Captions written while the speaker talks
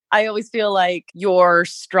I always feel like your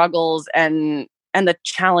struggles and the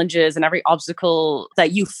challenges and every obstacle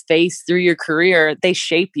that you face through your career, they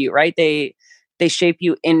shape you, right? They shape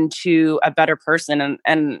you into a better person.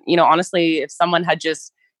 And honestly, if someone had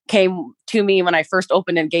just came to me when I first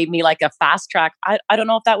opened and gave me like a fast track, I don't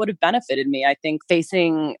know if that would have benefited me. I think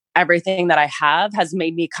facing everything that I have has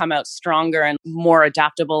made me come out stronger and more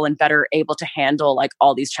adaptable and better able to handle like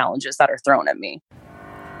all these challenges that are thrown at me.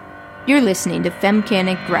 You're listening to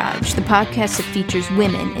Femcanic Garage, the podcast that features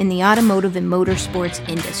women in the automotive and motorsports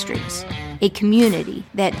industries. A community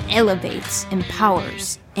that elevates,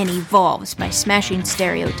 empowers, and evolves by smashing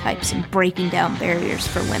stereotypes and breaking down barriers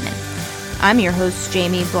for women. I'm your host,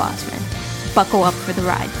 Jamie Blossman. Buckle up for the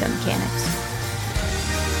ride, Femcanics.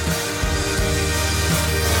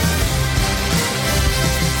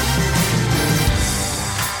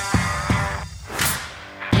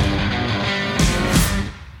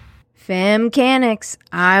 Femcanics,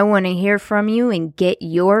 I want to hear from you and get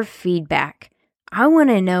your feedback. I want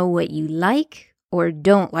to know what you like or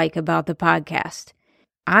don't like about the podcast.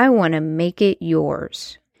 I want to make it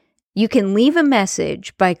yours. You can leave a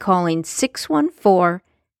message by calling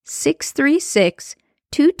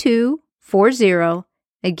 614-636-2240.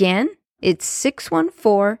 Again, it's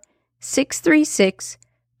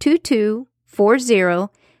 614-636-2240.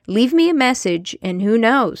 Leave me a message and who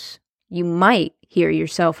knows, you might hear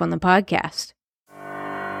yourself on the podcast.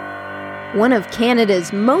 One of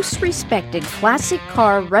Canada's most respected classic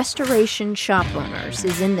car restoration shop owners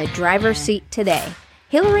is in the driver's seat today.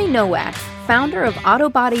 Hilary Nowak, founder of Auto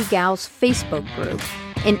Body Gals Facebook group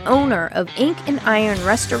and owner of Ink and Iron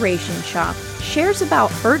Restoration Shop, shares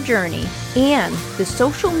about her journey and the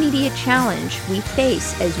social media challenge we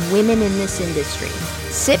face as women in this industry.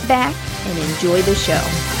 Sit back and enjoy the show.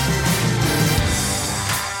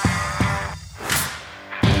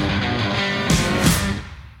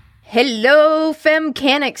 Hello,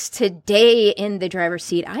 Femcanics. Today in the driver's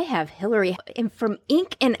seat, I have Hilary from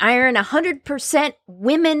Ink and Iron, 100%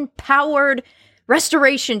 women-powered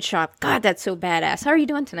restoration shop. God, that's so badass. How are you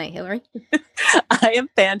doing tonight, Hilary? I am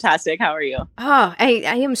fantastic. How are you? Oh, I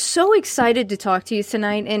am so excited to talk to you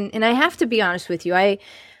tonight, and I have to be honest with you.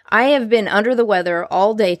 I have been under the weather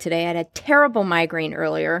all day today. I had a terrible migraine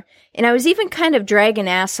earlier, and I was even kind of dragging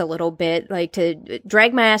ass a little bit, like to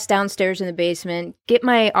drag my ass downstairs in the basement, get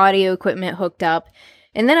my audio equipment hooked up.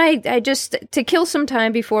 And then I just, to kill some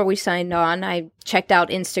time before we signed on, I checked out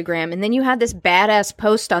Instagram, and then you had this badass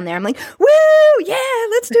post on there. I'm like, woo, yeah,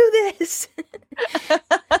 let's do this.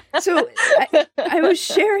 So I was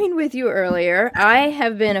sharing with you earlier, I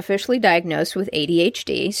have been officially diagnosed with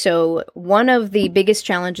ADHD. So one of the biggest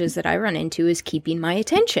challenges that I run into is keeping my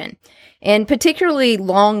attention, and particularly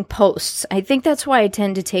long posts. I think that's why I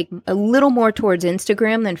tend to take a little more towards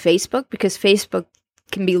Instagram than Facebook, because Facebook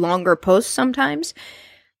can be longer posts sometimes.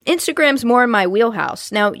 Instagram's more in my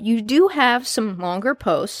wheelhouse. Now, you do have some longer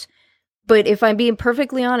posts, but if I'm being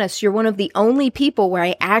perfectly honest, you're one of the only people where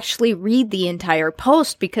I actually read the entire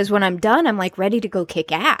post, because when I'm done, I'm like ready to go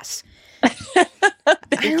kick ass.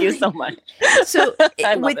 Thank you so much. So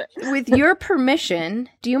with your permission,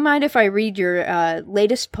 do you mind if I read your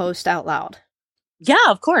latest post out loud? Yeah,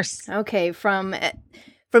 of course. Okay, from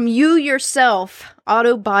you yourself,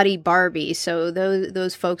 Auto Body Barbie. So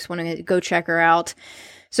those folks want to go check her out.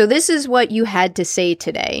 So this is what you had to say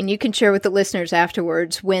today, and you can share with the listeners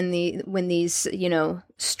afterwards when these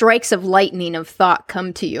strikes of lightning of thought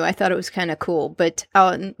come to you. I thought it was kind of cool, but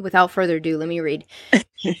without further ado, let me read.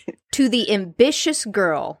 To the ambitious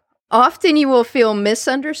girl, often you will feel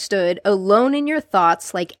misunderstood, alone in your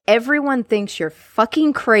thoughts, like everyone thinks you're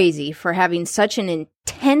fucking crazy for having such an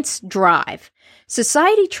intense drive.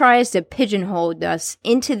 Society tries to pigeonhole us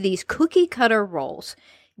into these cookie-cutter roles.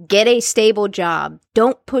 Get a stable job.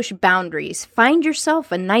 Don't push boundaries. Find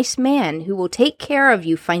yourself a nice man who will take care of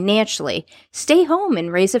you financially. Stay home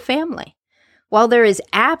and raise a family. While there is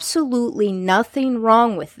absolutely nothing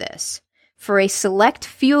wrong with this, for a select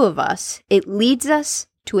few of us, it leads us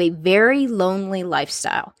to a very lonely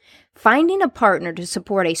lifestyle. Finding a partner to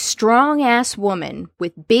support a strong-ass woman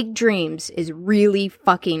with big dreams is really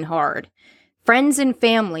fucking hard. Friends and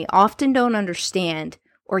family often don't understand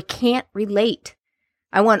or can't relate.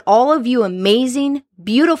 I want all of you amazing,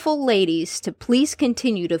 beautiful ladies to please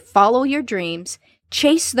continue to follow your dreams,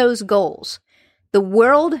 chase those goals. The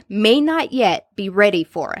world may not yet be ready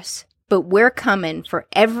for us, but we're coming for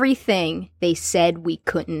everything they said we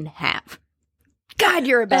couldn't have. God,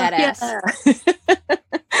 you're a badass. Yeah.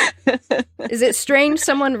 Is it strange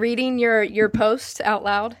someone reading your post out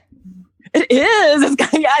loud? It is.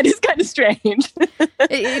 It is kind of strange.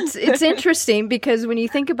 It's interesting because when you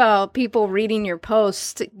think about people reading your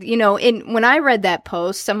post, when I read that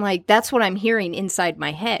post, I'm like, that's what I'm hearing inside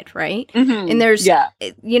my head, right? Mm-hmm. And there's,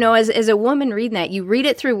 as a woman reading that, you read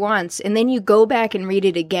it through once and then you go back and read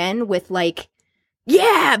it again with like,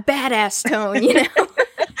 yeah, badass tone,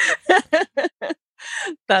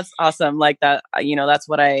 That's awesome. Like that, that's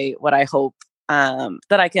what I hope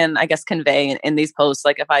that I can, I guess, convey in these posts.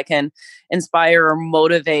 Like if I can inspire or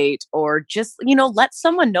motivate or just, let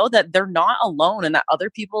someone know that they're not alone and that other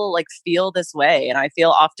people like feel this way. And I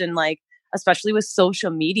feel often like, especially with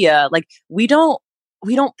social media, like we don't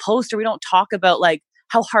post or we don't talk about like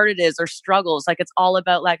how hard it is or struggles. Like it's all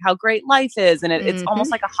about like how great life is. And it's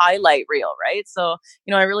almost like a highlight reel. Right. So,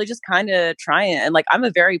 I really just kind of try and like, I'm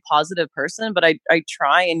a very positive person, but I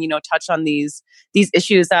try and, touch on these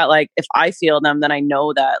issues that like, if I feel them, then I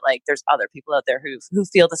know that like there's other people out there who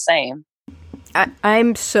feel the same.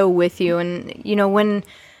 I'm so with you. And,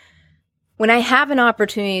 when I have an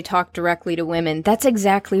opportunity to talk directly to women, that's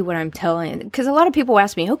exactly what I'm telling. Because a lot of people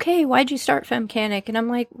ask me, okay, why'd you start Femcanic? And I'm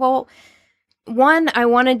like, well, one, I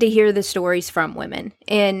wanted to hear the stories from women.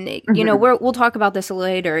 And, we'll talk about this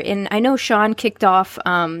later. And I know Sean kicked off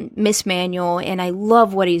Miss Manual, and I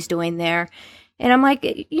love what he's doing there. And I'm like,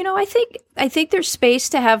 I think there's space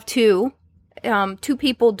to have two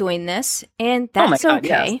people doing this, and that's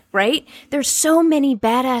okay, yes. Right? There's so many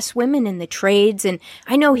badass women in the trades, and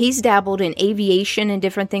I know he's dabbled in aviation and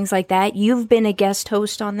different things like that. You've been a guest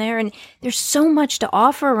host on there, and there's so much to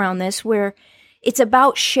offer around this where it's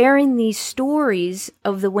about sharing these stories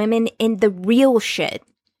of the women in the real shit.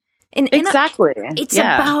 And exactly. It's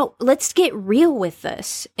about, let's get real with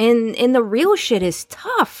this. And the real shit is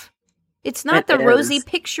tough. It's not the rosy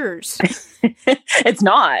pictures. It's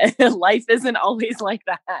not. Life isn't always like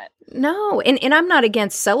that. No. And I'm not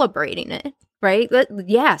against celebrating it, right?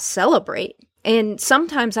 Celebrate. And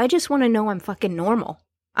sometimes I just want to know I'm fucking normal.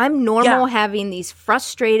 I'm normal having these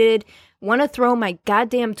frustrated, want to throw my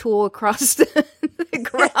goddamn tool across the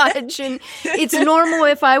garage. And it's normal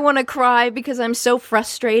if I want to cry because I'm so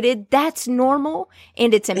frustrated. That's normal.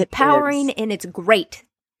 And it's empowering and it's great.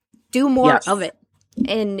 Do more of it.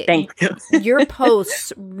 And thank you. Your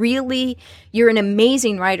posts really, you're an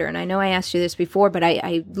amazing writer. And I know I asked you this before, but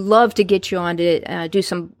I love to get you on to do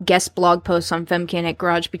some guest blog posts on Femcanic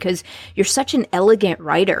Garage because you're such an elegant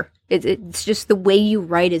writer. It's just the way you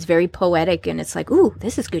write is very poetic. And it's like, ooh,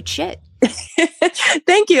 this is good shit.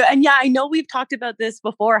 Thank you. And I know we've talked about this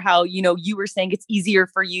before, how, you were saying it's easier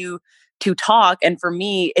for you to talk. And for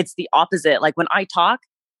me, it's the opposite. Like when I talk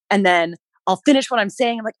and then I'll finish what I'm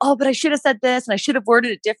saying. I'm like, oh, but I should have said this and I should have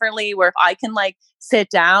worded it differently. Where if I can like sit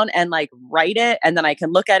down and like write it and then I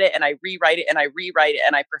can look at it and I rewrite it and I rewrite it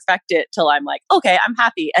and I perfect it till I'm like, okay, I'm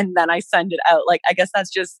happy. And then I send it out. Like, I guess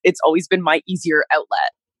it's always been my easier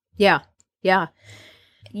outlet. Yeah. Yeah.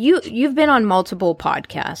 You've been on multiple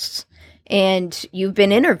podcasts and you've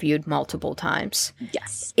been interviewed multiple times.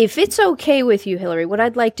 Yes. If it's okay with you, Hillary, what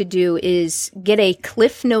I'd like to do is get a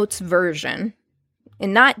Cliff Notes version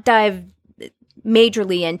and not dive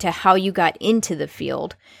majorly into how you got into the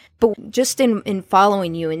field, but just in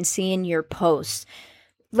following you and seeing your posts.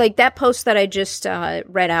 Like that post that I just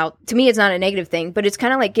read out, to me it's not a negative thing, but it's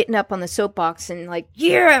kind of like getting up on the soapbox and like,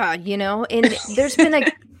 and there's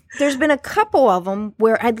been a couple of them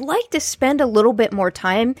where I'd like to spend a little bit more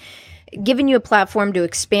time giving you a platform to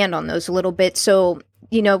expand on those a little bit. So,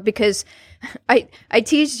 because I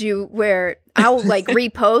teased you where I'll like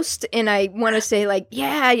repost and I want to say like,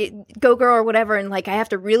 yeah, go girl or whatever. And like, I have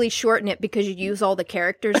to really shorten it because you use all the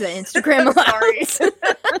characters that Instagram allows.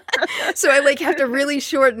 So I like have to really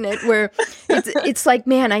shorten it where it's like,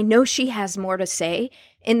 man, I know she has more to say.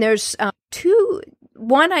 And there's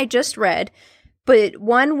one I just read, but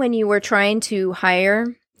one when you were trying to hire,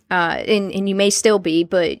 and you may still be,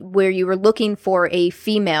 but where you were looking for a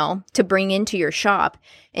female to bring into your shop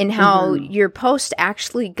and how your post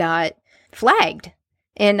actually got flagged.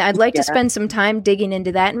 And I'd like to spend some time digging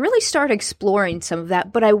into that and really start exploring some of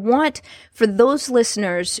that. But I want, for those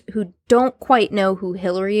listeners who don't quite know who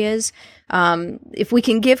Hillary is, if we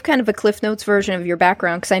can give kind of a Cliff Notes version of your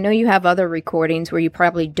background, because I know you have other recordings where you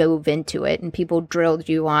probably dove into it and people drilled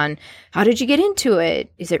you on, how did you get into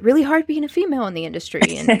it? Is it really hard being a female in the industry?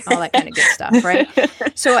 And all that kind of good stuff, right?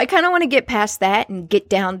 So I kind of want to get past that and get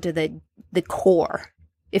down to the core,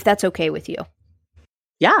 if that's okay with you.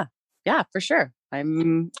 Yeah, for sure.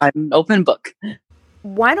 I'm open book.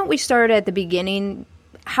 Why don't we start at the beginning?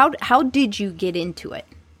 How did you get into it?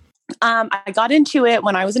 I got into it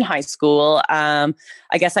when I was in high school. I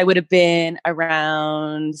guess I would have been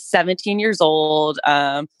around 17 years old.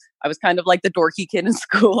 I was kind of like the dorky kid in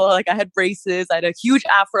school. Like I had braces, I had a huge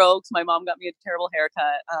afro because my mom got me a terrible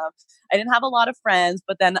haircut. I didn't have a lot of friends,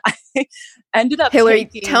 but then I ended up Hillary,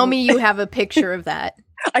 tell me you have a picture of that.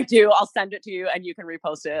 I do. I'll send it to you and you can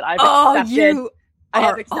repost it. I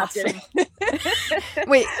have accepted awesome. It.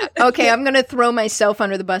 Wait, okay, I'm going to throw myself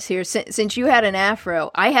under the bus here. Since you had an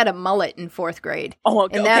afro, I had a mullet in 4th grade. Oh,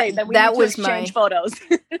 okay. And then we need to exchange photos.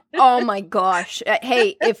 Oh my gosh.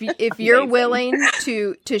 Hey, if you're willing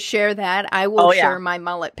to share that, I will share my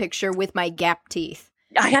mullet picture with my gap teeth.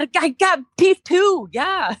 I got teeth too.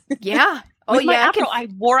 Yeah. Yeah. Oh, with my afro, I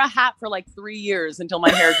wore a hat for like 3 years until my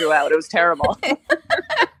hair grew out. It was terrible.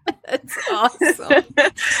 That's awesome.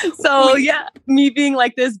 So yeah, me being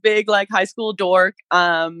like this big like high school dork.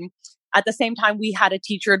 At the same time, we had a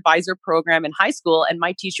teacher advisor program in high school, and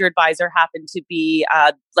my teacher advisor happened to be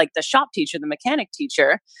like the shop teacher, the mechanic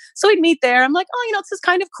teacher. So we'd meet there. I'm like, oh, this is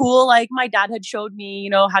kind of cool. Like my dad had showed me,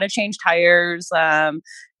 how to change tires,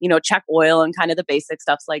 check oil and kind of the basic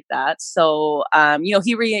stuffs like that. So,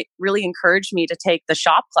 he really encouraged me to take the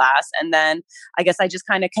shop class. And then I guess I just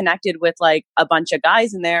kind of connected with like a bunch of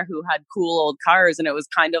guys in there who had cool old cars. And it was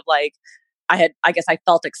kind of like, I guess I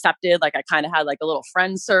felt accepted. Like I kind of had like a little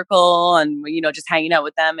friend circle and, just hanging out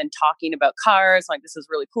with them and talking about cars. Like, this is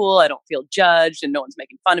really cool. I don't feel judged and no one's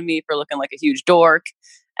making fun of me for looking like a huge dork.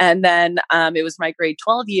 And then it was my grade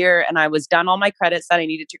 12 year and I was done all my credits that I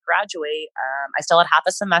needed to graduate. I still had half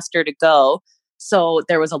a semester to go. So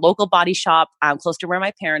there was a local body shop close to where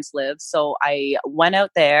my parents live. So I went out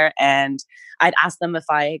there and I'd asked them if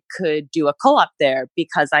I could do a co-op there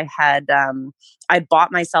because I had I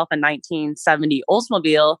bought myself a 1970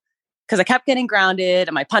 Oldsmobile because I kept getting grounded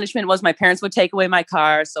and my punishment was my parents would take away my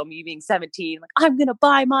car. So me being 17, like, I'm going to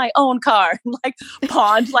buy my own car and like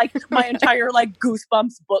pawned like my entire like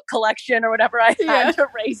Goosebumps book collection or whatever I had to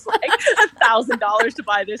raise like $1,000 to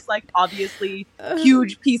buy this like obviously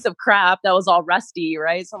huge piece of crap that was all rusty.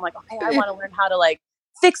 Right. So I'm like, okay, I want to learn how to like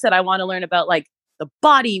fix it. I want to learn about like the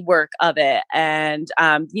body work of it. And,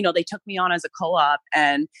 they took me on as a co-op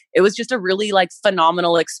and it was just a really like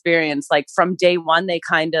phenomenal experience. Like from day one, they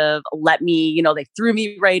kind of let me, they threw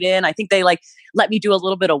me right in. I think they like let me do a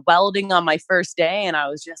little bit of welding on my first day. And I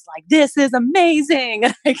was just like, this is amazing.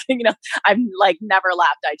 I've like never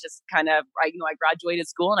left. I just kind of, I graduated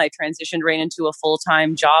school and I transitioned right into a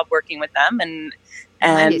full-time job working with them.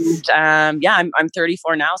 Nice. I'm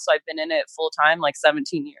 34 now. So I've been in it full-time, like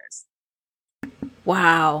 17 years.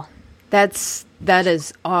 Wow. That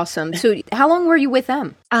is awesome. So how long were you with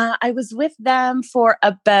them? I was with them for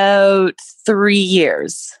about 3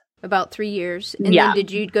 years. About 3 years. And then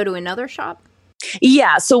did you go to another shop?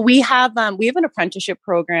 Yeah. So we have an apprenticeship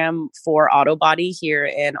program for auto body here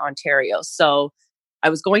in Ontario. So I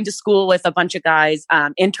was going to school with a bunch of guys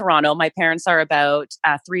in Toronto. My parents are about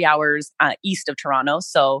 3 hours east of Toronto.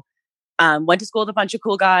 So went to school with a bunch of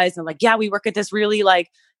cool guys and like, yeah, we work at this really like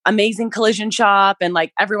amazing collision shop. And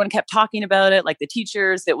like everyone kept talking about it. Like the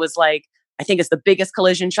teachers, it was like, I think it's the biggest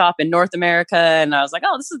collision shop in North America. And I was like,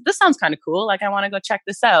 oh, this sounds kind of cool. Like I want to go check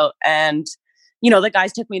this out. And, the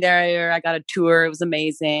guys took me there. I got a tour. It was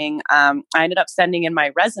amazing. I ended up sending in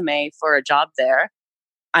my resume for a job there.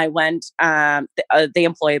 I went, they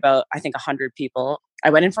employ about, I think 100 people. I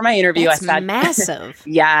went in for my interview. That's I said, massive.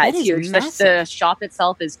 Yeah, it's huge. The shop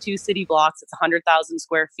itself is 2 city blocks. It's 100,000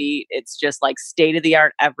 square feet. It's just like state of the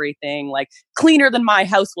art, everything like cleaner than my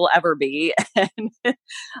house will ever be. So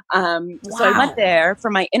I went there for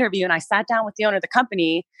my interview and I sat down with the owner of the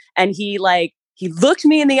company and he looked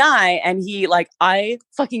me in the eye and I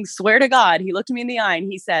fucking swear to God, he looked me in the eye and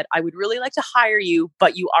he said, I would really like to hire you,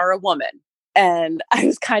 but you are a woman. And I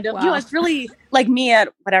was kind of, it's really like me at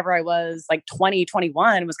whatever I was, like 20,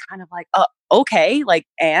 21, was kind of like, okay. Like,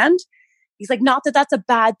 and he's like, not that that's a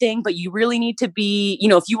bad thing, but you really need to be,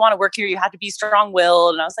 if you want to work here, you have to be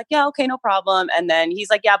strong-willed. And I was like, yeah, okay, no problem. And then he's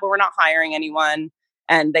like, yeah, but we're not hiring anyone.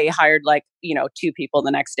 And they hired 2 people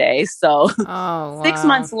the next day. So 6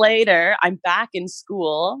 months later, I'm back in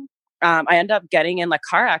school. I end up getting in a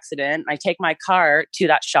car accident. I take my car to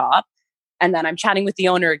that shop. And then I'm chatting with the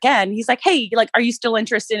owner again. He's like, hey, are you still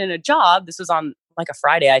interested in a job? This was on a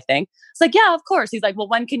Friday, I think. It's like, yeah, of course. He's like, well,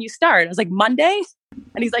 when can you start? I was like, Monday.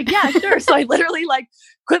 And he's like, yeah, sure. So I literally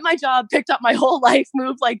quit my job, picked up my whole life,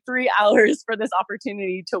 moved 3 hours for this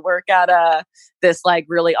opportunity to work at this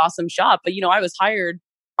really awesome shop. But, I was hired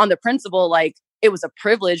on the principle, it was a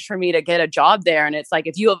privilege for me to get a job there. And it's like,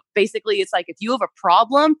 if you have a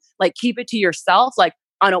problem, keep it to yourself.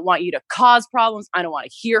 I don't want you to cause problems. I don't want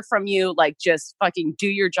to hear from you. Just fucking do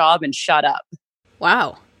your job and shut up.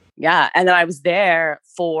 Wow. Yeah. And then I was there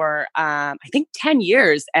for, I think 10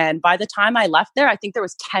 years. And by the time I left there, I think there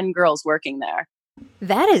was 10 girls working there.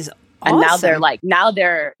 That is awesome. And now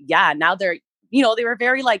they're, they were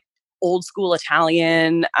very like old school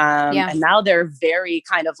Italian. And now they're very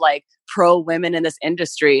kind of like pro women in this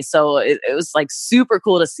industry. So it was like super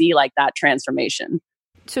cool to see like that transformation.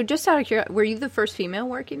 So just out of curiosity, were you the first female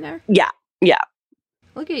working there? Yeah. Yeah.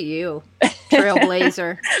 Look at you,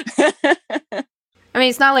 trailblazer. I mean,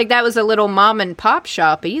 it's not like that was a little mom and pop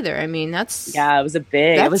shop either. I mean, it was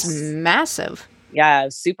it was massive. Yeah, it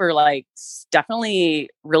was super, like, definitely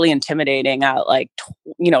really intimidating at like,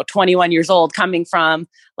 21 years old, coming from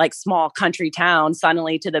like small country town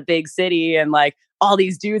suddenly to the big city, and like all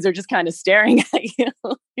these dudes are just kind of staring at you.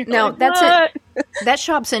 No, like, that's it. That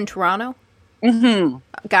shop's in Toronto. Mm-hmm.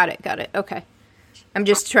 Got it. Okay. I'm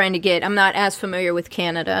just trying to get, I'm not as familiar with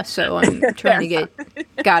Canada, so I'm trying to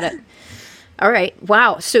get, got it. All right.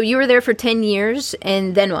 Wow. So you were there for 10 years,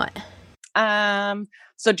 and then what?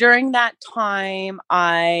 So during that time,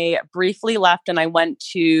 I briefly left and I went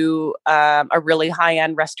to a really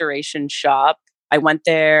high-end restoration shop. I went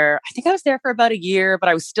there, I think I was there for about a year, but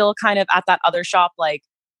I was still kind of at that other shop, like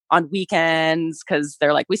on weekends, because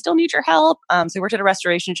they're like, we still need your help. So I worked at a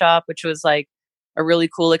restoration shop, which was like a really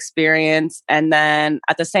cool experience. And then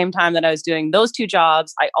at the same time that I was doing those two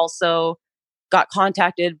jobs, I also got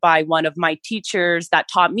contacted by one of my teachers that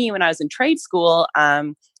taught me when I was in trade school.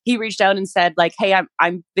 He reached out and said, like, hey,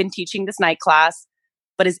 I've been teaching this night class,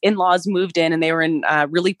 but his in-laws moved in and they were in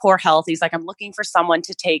really poor health. He's like, I'm looking for someone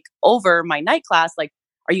to take over my night class. Like,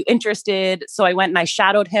 are you interested? So I went and I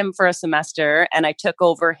shadowed him for a semester, and I took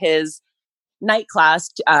over his night class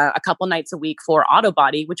a couple nights a week for auto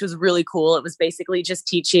body, which was really cool. It was basically just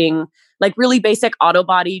teaching like really basic auto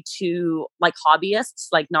body to like hobbyists,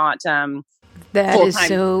 like not that is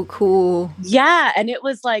so cool. Yeah. And it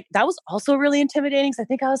was like, that was also really intimidating, because I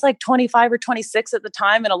think I was like 25 or 26 at the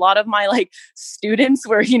time. And a lot of my like students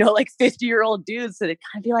were, like 50-year-old dudes. So they'd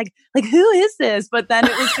kind of be like, who is this? But then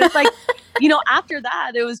it was just like, after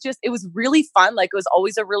that, it was really fun. Like, it was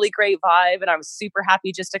always a really great vibe. And I was super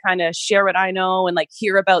happy just to kind of share what I know and like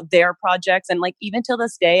hear about their projects. And like, even till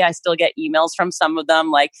this day, I still get emails from some of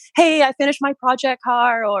them like, hey, I finished my project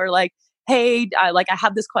car, or like, hey, I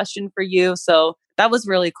have this question for you. So that was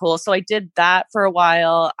really cool. So I did that for a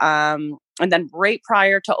while. And then right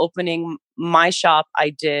prior to opening my shop,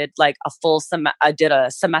 I did like I did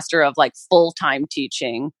a semester of like full-time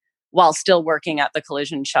teaching while still working at the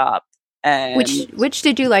collision shop. And which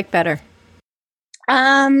did you like better?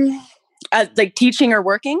 Like teaching or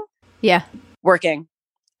working? Yeah. Working.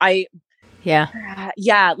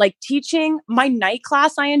 Yeah, like teaching my night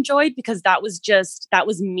class I enjoyed, because that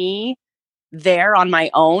was me there on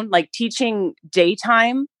my own. Like teaching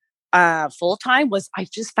daytime full time I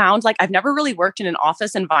just found like I've never really worked in an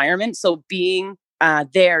office environment, so being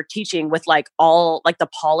there teaching with like all like the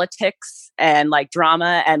politics and like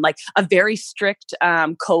drama and like a very strict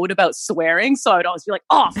code about swearing, so I would always be like,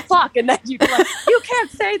 oh fuck, and then you'd be like, you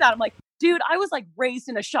can't say that. I'm like, dude, I was like raised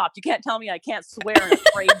in a shop, you can't tell me I can't swear in a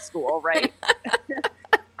trade school, right?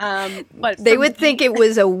 But they would think it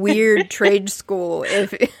was a weird trade school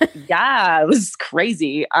if yeah, it was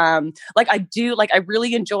crazy. Like I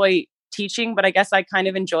really enjoy teaching, but I guess I kind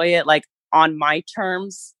of enjoy it like on my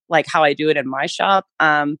terms, like how I do it in my shop.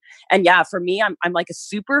 And yeah, for me, I'm like a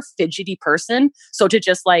super fidgety person. So to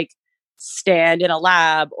just like stand in a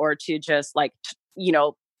lab, or to just like,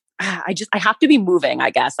 I have to be moving,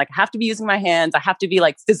 I guess. Like I have to be using my hands. I have to be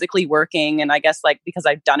like physically working. And I guess like, because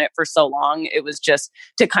I've done it for so long, it was just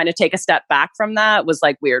to kind of take a step back from that was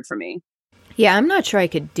like weird for me. Yeah. I'm not sure I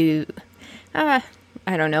could do, I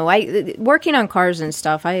don't know. Working on cars and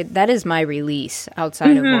stuff, that is my release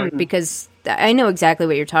outside of work, because I know exactly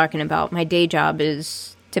what you're talking about. My day job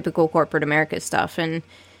is typical corporate America stuff. And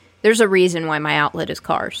there's a reason why my outlet is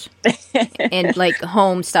cars and like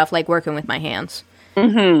home stuff, like working with my hands.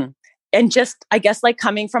 Mm-hmm. And just, I guess, like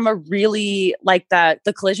coming from a really like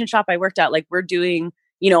the collision shop I worked at, like we're doing,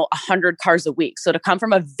 100 cars a week. So to come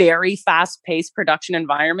from a very fast paced production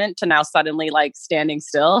environment to now suddenly like standing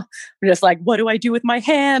still, I'm just like, what do I do with my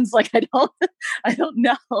hands? Like, I don't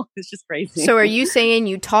know. It's just crazy. So are you saying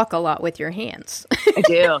you talk a lot with your hands? I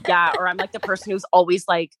do. Yeah. Or I'm like the person who's always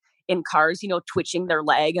like in cars, twitching their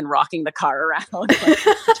leg and rocking the car around.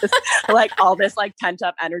 Just like all this like pent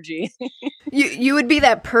up energy. You would be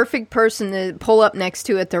that perfect person to pull up next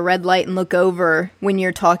to at the red light and look over when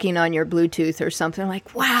you're talking on your Bluetooth or something.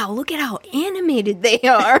 Like, wow, look at how animated they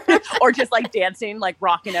are. Or just like dancing, like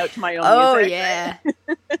rocking out to my own music. Oh yeah.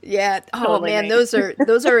 Yeah. Oh Totally man, me.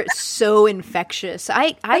 those are so infectious.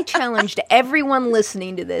 I challenged everyone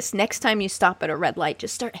listening to this. Next time you stop at a red light,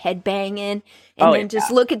 just start headbanging and then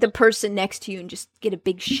just look at the person next to you and just get a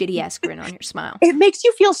big shitty ass grin on your smile. It makes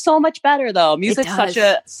you feel so much better though. Music's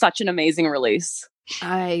such an amazing release.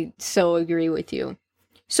 I so agree with you.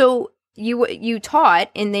 So you taught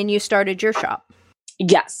and then you started your shop.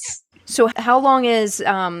 Yes. So how long has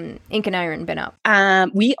Ink and Iron been up?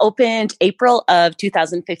 We opened April of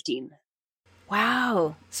 2015.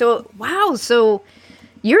 Wow. So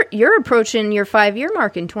you're approaching your 5-year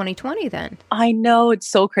mark in 2020 then. I know, it's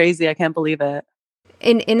so crazy. I can't believe it.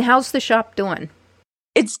 And how's the shop doing?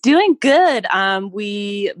 It's doing good.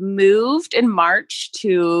 We moved in March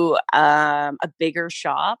to a bigger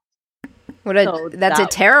shop. That's a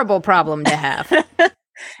terrible problem to have.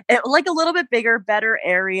 Like a little bit bigger, better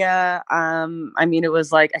area. It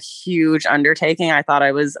was like a huge undertaking. I thought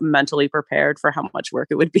I was mentally prepared for how much work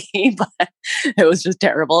it would be, but it was just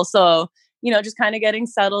terrible. So, just kind of getting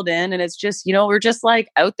settled in, and it's just, we're just like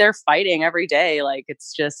out there fighting every day. Like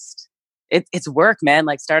it's just, it's work, man.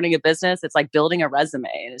 Like starting a business, it's like building a resume,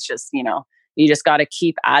 and it's just, you just got to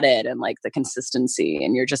keep at it, and like the consistency,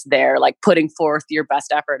 and you're just there, like putting forth your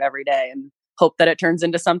best effort every day and hope that it turns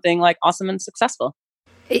into something like awesome and successful.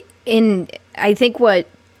 And I think what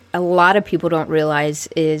a lot of people don't realize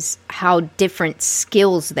is how different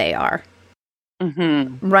skills they are.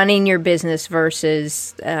 Mm-hmm. Running your business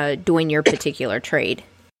versus doing your particular trade.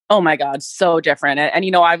 Oh my God, so different.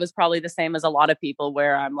 And I was probably the same as a lot of people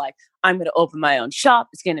where I'm like, I'm going to open my own shop.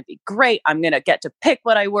 It's going to be great. I'm going to get to pick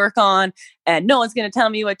what I work on and no one's going to tell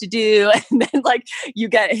me what to do. And then like you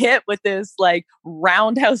get hit with this like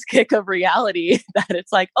roundhouse kick of reality that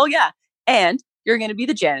it's like, oh yeah. And you're going to be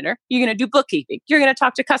the janitor. You're going to do bookkeeping. You're going to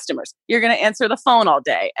talk to customers. You're going to answer the phone all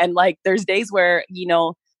day. And like, there's days where,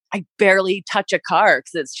 I barely touch a car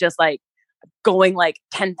because it's just like going like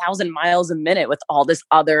 10,000 miles a minute with all this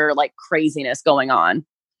other like craziness going on.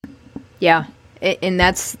 Yeah. And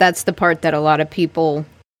that's the part that a lot of people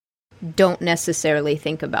don't necessarily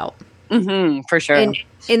think about. Mm-hmm, for sure. And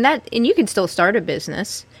you can still start a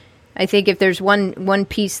business. I think if there's one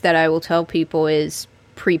piece that I will tell people is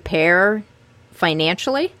prepare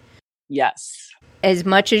financially. Yes. As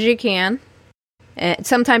much as you can. And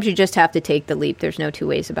sometimes you just have to take the leap. There's no two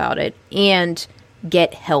ways about it. And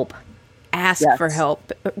get help. Ask for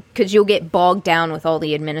help because you'll get bogged down with all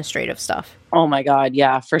the administrative stuff. Oh my God.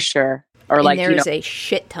 Yeah, for sure. Or and like there's a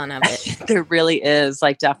shit ton of it. There really is.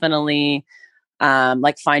 Like definitely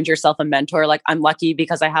like find yourself a mentor. Like I'm lucky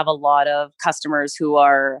because I have a lot of customers who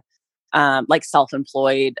are like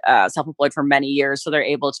self-employed for many years. So they're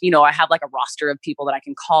able to, I have like a roster of people that I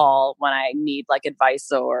can call when I need like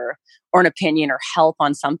advice or an opinion or help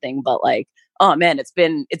on something. But like, oh man, it's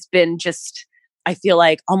been just, I feel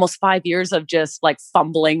like almost 5 years of just like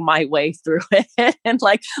fumbling my way through it and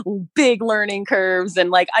like big learning curves. And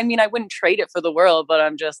like, I wouldn't trade it for the world, but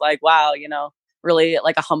I'm just like, wow, really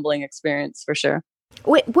like a humbling experience for sure.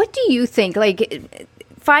 What do you think? Like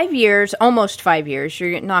 5 years, almost 5 years,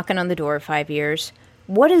 you're knocking on the door of 5 years.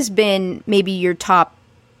 What has been maybe your top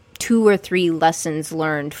 2 or 3 lessons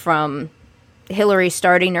learned from Hillary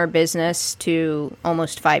starting her business to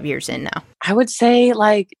almost 5 years in now? I would say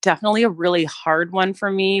like definitely a really hard one for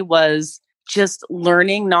me was just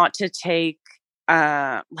learning not to take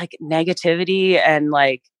like negativity and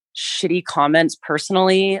like shitty comments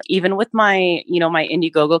personally. Even with my, my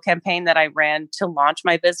Indiegogo campaign that I ran to launch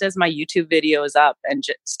my business, my YouTube video is up and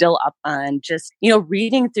still up, and just,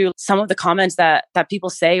 reading through some of the comments that people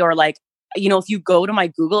say, or like, if you go to my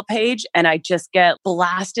Google page and I just get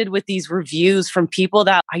blasted with these reviews from people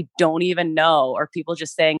that I don't even know, or people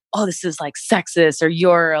just saying, oh, this is like sexist, or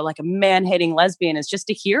you're like a man-hating lesbian. It's just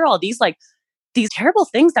to hear all these like these terrible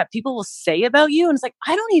things that people will say about you. And it's like,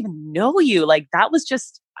 I don't even know you. Like that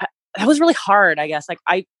was really hard, I guess. Like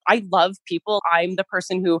I love people. I'm the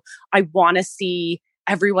person who I want to see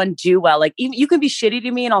everyone do well. Like even you can be shitty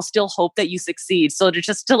to me and I'll still hope that you succeed. So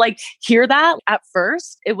to like hear that at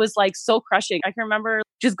first, it was like so crushing. I can remember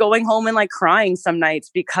just going home and like crying some nights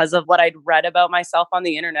because of what I'd read about myself on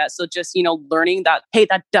the internet. So just, learning that, hey,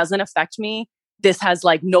 that doesn't affect me. This has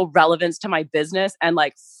like no relevance to my business and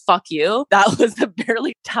like, fuck you. That was a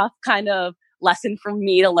fairly tough kind of lesson for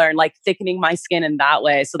me to learn, like thickening my skin in that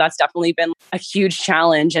way. So that's definitely been a huge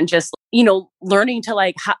challenge. And just, learning to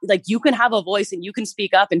like you can have a voice and you can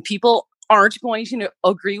speak up, and people aren't going to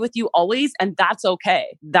agree with you always. And that's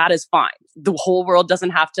okay. That is fine. The whole world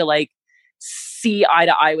doesn't have to like see eye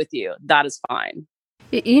to eye with you. That is fine.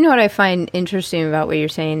 You know what I find interesting about what you're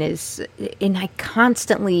saying is, and I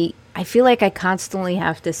feel like I constantly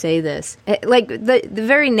have to say this, like the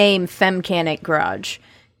very name Femcanic Garage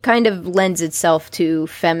kind of lends itself to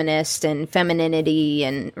feminist and femininity,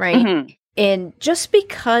 and right. Mm-hmm. And just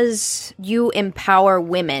because you empower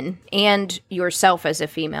women and yourself as a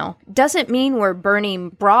female doesn't mean we're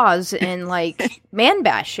burning bras and like man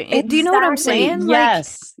bashing. Exactly. Do you know what I'm saying?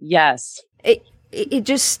 Yes. Like, yes. It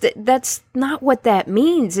just, that's not what that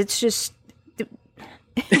means. It's just,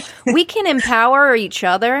 we can empower each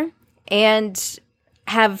other and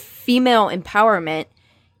have female empowerment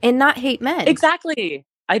and not hate men. Exactly.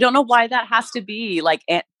 I don't know why that has to be like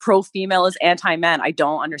pro-female is anti-men. I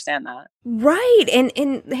don't understand that. Right.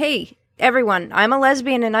 And hey, everyone, I'm a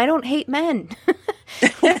lesbian and I don't hate men.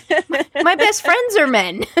 My best friends are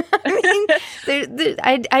men. I mean,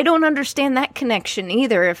 I don't understand that connection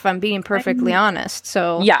either, if I'm being perfectly honest.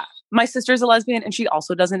 So yeah, my sister's a lesbian and she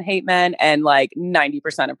also doesn't hate men, and like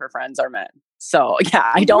 90% of her friends are men. So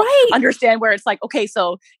yeah, I don't understand where it's like, okay,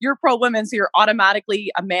 so you're pro-women, so you're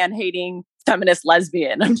automatically a man-hating feminist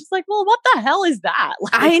lesbian. I'm just like, well, what the hell is that?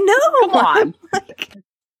 Like, I know. Come on. Like,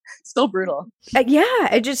 so brutal.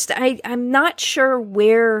 I'm not sure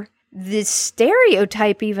where this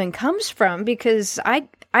stereotype even comes from, because I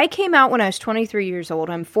came out when I was 23 years old.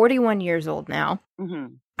 I'm 41 years old now.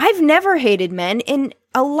 Mm-hmm. I've never hated men, and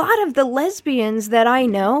a lot of the lesbians that I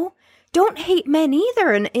know don't hate men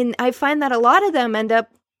either. And I find that a lot of them end up,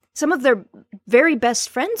 some of their very best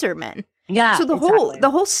friends are men. Yeah. So the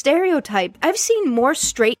whole stereotype, I've seen more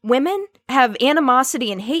straight women have animosity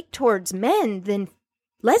and hate towards men than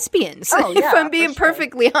lesbians, if I'm being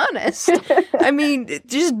perfectly honest. I mean,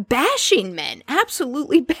 just bashing men,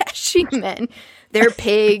 absolutely bashing men. They're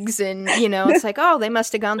pigs, and, it's like, oh, they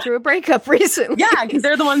must have gone through a breakup recently. Yeah, because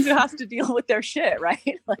they're the ones who have to deal with their shit,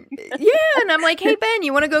 right? Like, yeah, and I'm like, hey, Ben,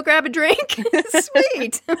 you want to go grab a drink?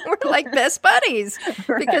 Sweet. We're like best buddies.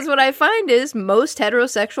 Right. Because what I find is most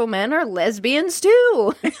heterosexual men are lesbians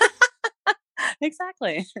too.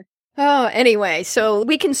 Exactly. Oh, anyway, so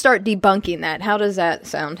we can start debunking that. How does that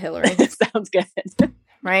sound, Hillary? Sounds good.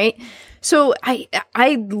 Right? So I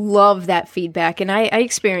love that feedback, and I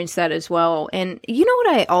experienced that as well. And you know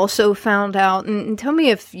what I also found out, and tell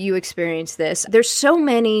me if you experienced this, there's so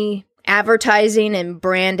many advertising and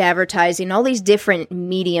brand advertising, all these different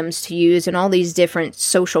mediums to use and all these different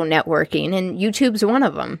social networking, and YouTube's one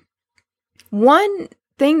of them. One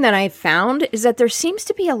thing that I found is that there seems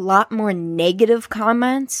to be a lot more negative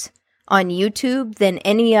comments on YouTube than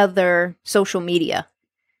any other social media.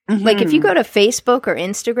 Mm-hmm. Like if you go to Facebook or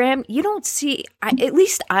Instagram, you don't see, at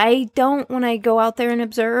least I don't when I go out there and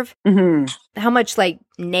observe how much like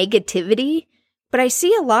negativity, but I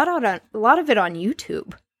see a lot of it on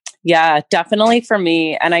YouTube. Yeah, definitely for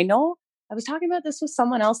me. And I know I was talking about this with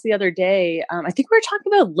someone else the other day. I think we were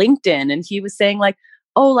talking about LinkedIn, and he was saying like,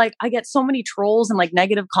 oh, like I get so many trolls and like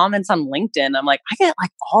negative comments on LinkedIn. I'm like, I get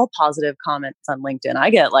like all positive comments on LinkedIn. I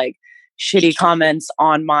get like shitty comments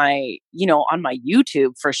on my, on my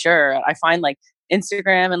YouTube for sure. I find like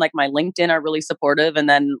Instagram and like my LinkedIn are really supportive, and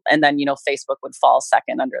then Facebook would fall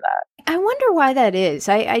second under that. I wonder why that is.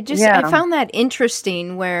 I found that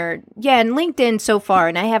interesting where, and LinkedIn so far,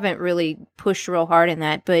 and I haven't really pushed real hard in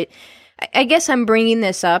that, but I guess I'm bringing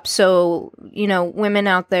this up so, women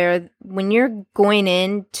out there, when you're going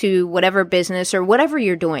into whatever business or whatever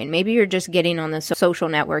you're doing, maybe you're just getting on the social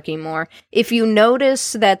networking more. If you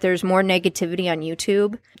notice that there's more negativity on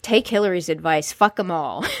YouTube, take Hillary's advice. Fuck them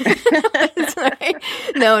all.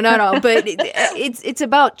 No, not all. But it's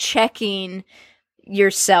about checking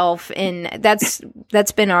yourself, and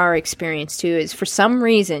that's been our experience too, is for some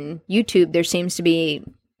reason, YouTube, there seems to be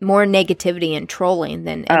more negativity and trolling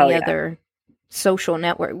than any other social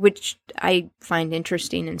network, which I find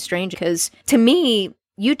interesting and strange, because to me,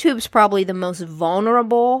 YouTube's probably the most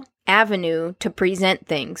vulnerable avenue to present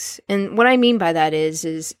things. And what I mean by that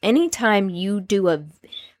is anytime you do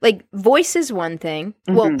voice is one thing,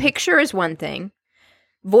 well, picture is one thing,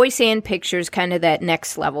 voice and picture is kind of that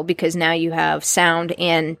next level, because now you have sound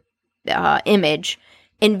and image,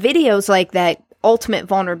 and videos like that ultimate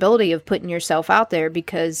vulnerability of putting yourself out there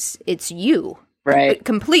because it's you, right?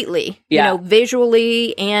 Completely,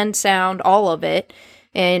 visually and sound, all of it,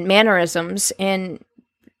 and mannerisms. And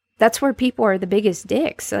that's where people are the biggest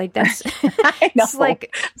dicks. Like that's, I know. it's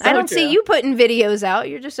like, So I don't true. see you putting videos out.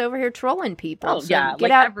 You're just over here trolling people. Oh, So yeah.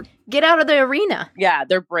 get out of the arena. Yeah,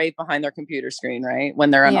 they're brave behind their computer screen, right?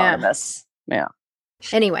 When they're Yeah. anonymous. Yeah.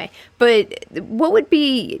 Anyway, but what would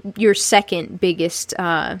be your second biggest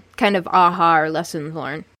kind of aha or lessons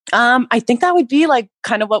learned? I think that would be like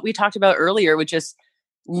kind of what we talked about earlier, with just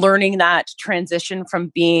learning that transition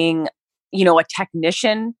from being, a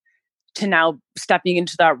technician to now stepping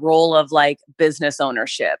into that role of like business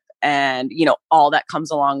ownership and, all that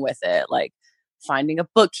comes along with it, like finding a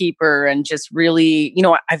bookkeeper and just really,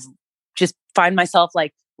 I've just find myself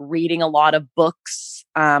like reading a lot of books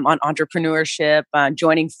on entrepreneurship,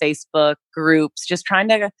 joining Facebook groups, just trying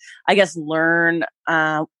to, I guess, learn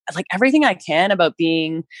like everything I can about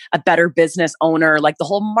being a better business owner, like the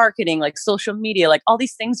whole marketing, like social media, like all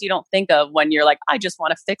these things you don't think of when you're like, I just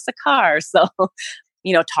want to fix a car. So,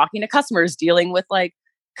 talking to customers, dealing with like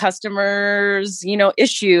customers,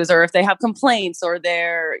 issues, or if they have complaints, or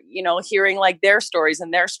they're, hearing like their stories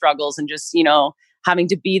and their struggles, and just, having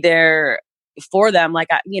to be there for them. Like,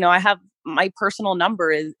 I have my personal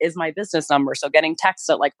number is my business number. So getting texts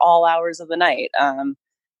at like all hours of the night.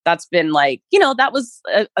 That's been like, that was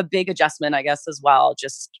a big adjustment, I guess, as well,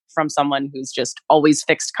 just from someone who's just always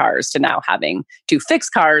fixed cars to now having to fix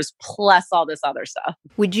cars plus all this other stuff.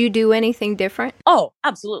 Would you do anything different? Oh,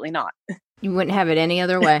 absolutely not. You wouldn't have it any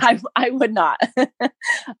other way. I would not.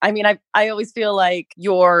 I mean, I always feel like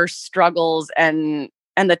your struggles and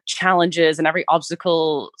the challenges and every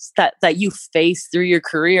obstacle that you face through your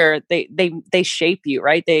career, they shape you,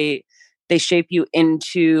 right? They shape you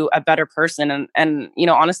into a better person. And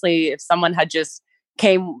honestly, if someone had just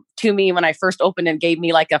came to me when I first opened and gave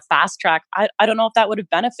me like a fast track, I don't know if that would have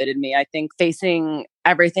benefited me. I think facing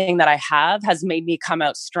everything that I have has made me come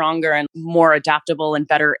out stronger and more adaptable and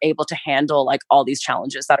better able to handle like all these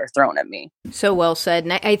challenges that are thrown at me. So well said.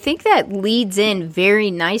 And I think that leads in very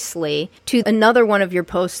nicely to another one of your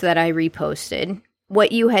posts that I reposted.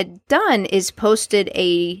 What you had done is posted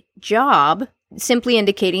a job simply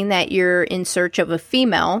indicating that you're in search of a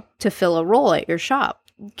female to fill a role at your shop.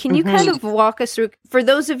 Can you kind of walk us through, for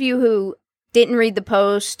those of you who didn't read the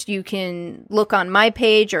post, you can look on my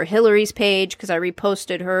page or Hillary's page, because I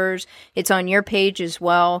reposted hers. It's on your page as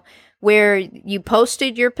well, where you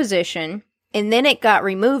posted your position and then it got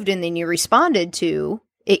removed and then you responded to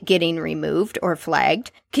it getting removed or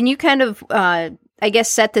flagged. Can you kind of, I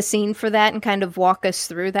guess, set the scene for that and kind of walk us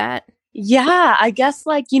through that? Yeah, I guess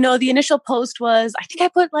like, the initial post was, I think I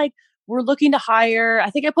put like, we're looking to hire, I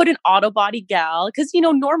think I put an auto body gal, because,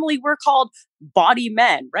 normally we're called body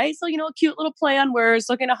men, right? So, a cute little play on words,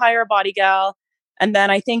 looking to hire a body gal. And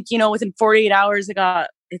then I think, within 48 hours, it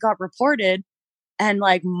got reported. And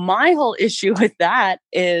like my whole issue with that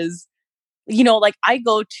is, like I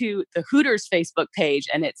go to the Hooters Facebook page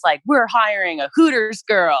and it's like, we're hiring a Hooters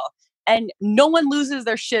girl. And no one loses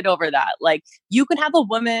their shit over that. Like, you can have a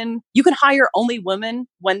woman, you can hire only women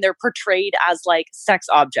when they're portrayed as like sex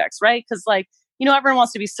objects, right? Because like, everyone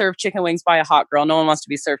wants to be served chicken wings by a hot girl. No one wants to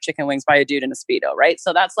be served chicken wings by a dude in a Speedo, right?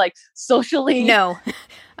 So that's like socially. No,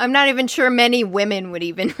 I'm not even sure many women would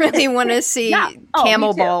even really want to see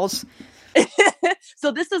camel balls.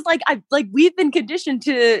 So this is like, we've been conditioned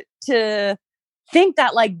to think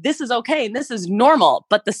that like this is okay and this is normal.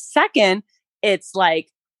 But the second it's like,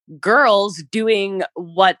 girls doing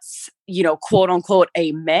what's, quote unquote,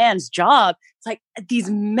 a man's job, it's like these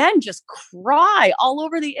men just cry all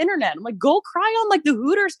over the internet. I'm like, go cry on like the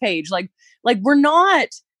Hooters page. Like we're not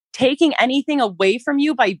taking anything away from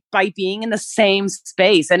you by being in the same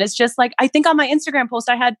space. And it's just like, I think on my Instagram post,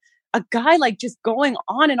 I had a guy like just going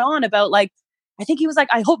on and on about like, I think he was like,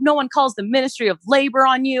 I hope no one calls the Ministry of Labor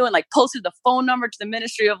on you, and like posted the phone number to the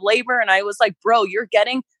Ministry of Labor. And I was like, bro, you're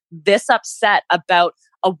getting this upset about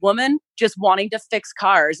a woman just wanting to fix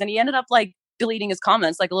cars. And he ended up like deleting his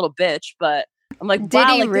comments like a little bitch. But I'm like, did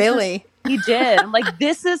wow, he like, really? He did. I'm like,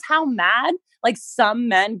 this is how mad like some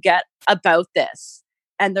men get about this.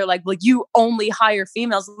 And they're like, well, you only hire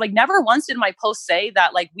females. Like, never once did my post say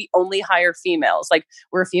that like we only hire females. Like,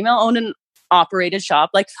 we're a female owned and operated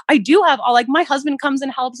shop. Like, I do have all like, my husband comes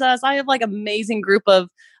and helps us. I have like amazing group of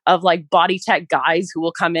like body tech guys who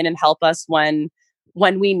will come in and help us when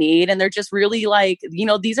we need. And they're just really like,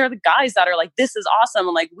 these are the guys that are like, this is awesome.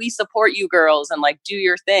 And like, we support you girls and like, do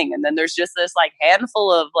your thing. And then there's just this like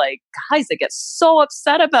handful of like guys that get so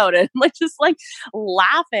upset about it. Like, just like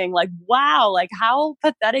laughing, like, wow, like how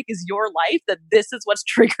pathetic is your life that this is what's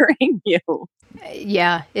triggering you?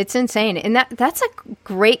 Yeah, it's insane. And that's a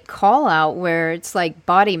great call out where it's like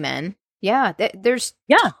body men. Yeah, there's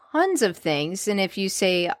tons of things. And if you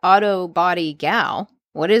say auto body gal,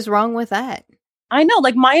 What is wrong with that? I know,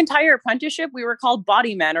 like my entire apprenticeship, we were called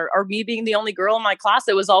body men, or me being the only girl in my class,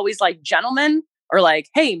 it was always like gentlemen or like,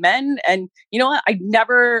 hey, men. And you know what? I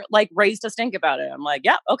never like raised a stink about it. I'm like,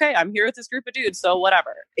 yeah, okay, I'm here with this group of dudes, so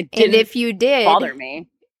whatever. It didn't And if you did bother me.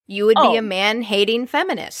 You would be a man-hating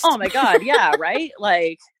feminist. Oh my God, yeah, right?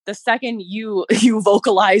 Like the second you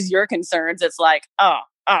vocalize your concerns, it's like, oh,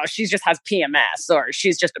 she just has PMS or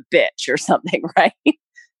she's just a bitch or something, right?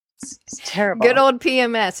 It's terrible. Good old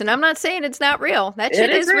PMS. And I'm not saying it's not real. That shit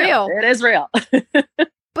is real. It is real.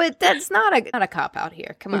 But that's not a cop-out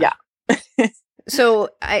here. Come on. Yeah. So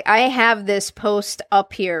I have this post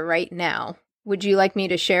up here right now. Would you like me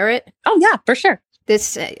to share it? Oh, yeah, for sure.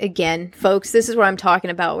 This, again, folks, this is what I'm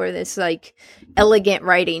talking about, where this, like, elegant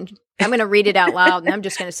writing. I'm going to read it out loud, and I'm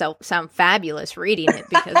just going to sound fabulous reading it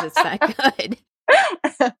because it's that good.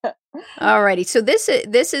 Alrighty, so this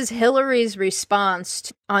is Hillary's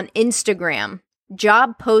response on Instagram.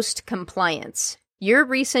 Job post compliance. Your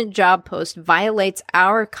recent job post violates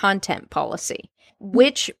our content policy,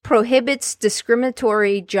 which prohibits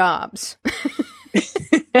discriminatory jobs.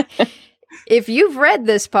 If you've read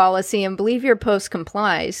this policy and believe your post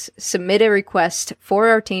complies, submit a request for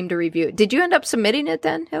our team to review it. Did you end up submitting it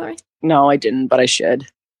then, Hillary? No, I didn't, but I should.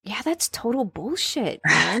 Yeah, that's total bullshit,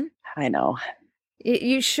 man. I know.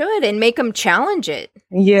 You should, and make them challenge it.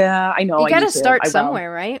 Yeah, I know. You got to start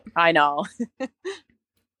somewhere, right? I know.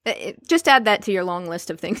 Just add that to your long list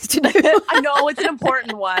of things to do. I know, it's an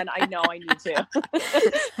important one. I know I need to.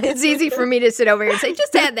 It's easy for me to sit over here and say,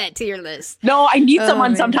 just add that to your list. No, I need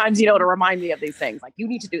someone sometimes, to remind me of these things. Like, you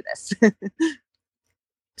need to do this.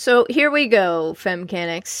 So here we go,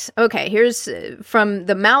 Femcanics. Okay, here's from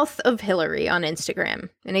the mouth of Hillary on Instagram.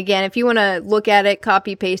 And again, if you want to look at it,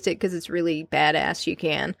 copy paste it because it's really badass, you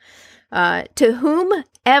can. To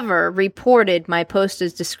whomever reported my post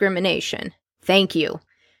as discrimination, thank you.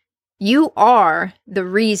 You are the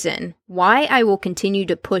reason why I will continue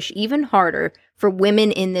to push even harder for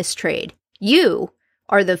women in this trade. You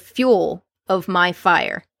are the fuel of my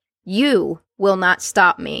fire. You will not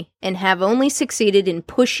stop me and have only succeeded in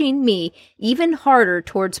pushing me even harder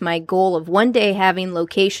towards my goal of one day having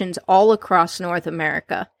locations all across North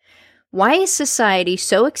America. Why is society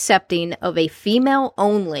so accepting of a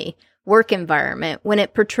female-only work environment when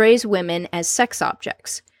it portrays women as sex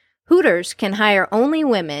objects? Hooters can hire only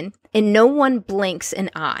women, and no one blinks an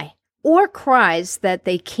eye or cries that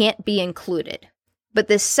they can't be included. But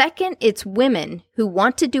the second it's women who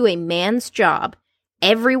want to do a man's job,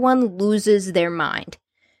 everyone loses their mind.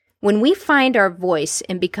 When we find our voice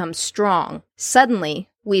and become strong, suddenly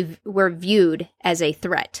we're viewed as a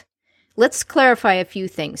threat. Let's clarify a few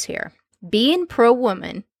things here. Being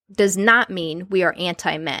pro-woman does not mean we are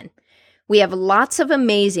anti-men. We have lots of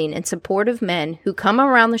amazing and supportive men who come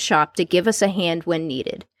around the shop to give us a hand when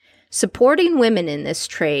needed. Supporting women in this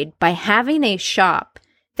trade by having a shop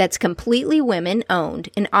that's completely women-owned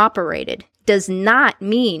and operated does not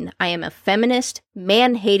mean I am a feminist,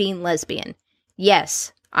 man-hating lesbian.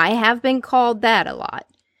 Yes, I have been called that a lot.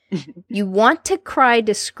 You want to cry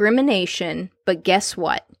discrimination, but guess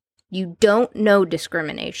what? You don't know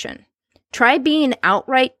discrimination. Try being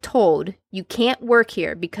outright told you can't work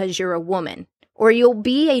here because you're a woman, or you'll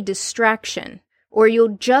be a distraction, or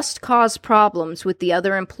you'll just cause problems with the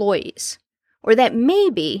other employees, or that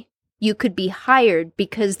maybe you could be hired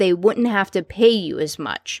because they wouldn't have to pay you as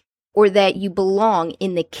much, or that you belong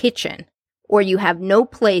in the kitchen, or you have no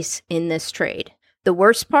place in this trade. The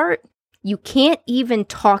worst part? You can't even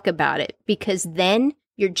talk about it because then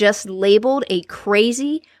you're just labeled a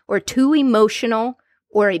crazy or too emotional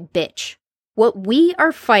or a bitch. What we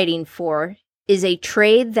are fighting for is a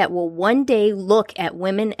trade that will one day look at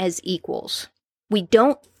women as equals. We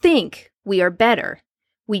don't think we are better.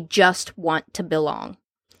 We just want to belong.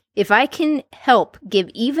 If I can help give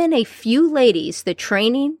even a few ladies the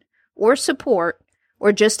training or support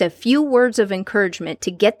or just a few words of encouragement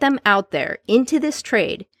to get them out there into this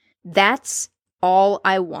trade, that's all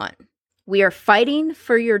I want. We are fighting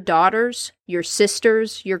for your daughters, your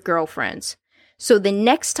sisters, your girlfriends. So the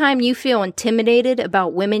next time you feel intimidated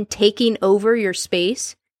about women taking over your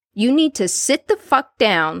space, you need to sit the fuck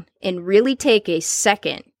down and really take a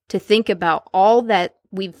second to think about all that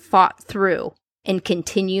we've fought through and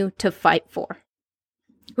continue to fight for.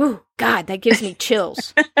 Ooh, God, that gives me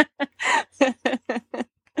chills.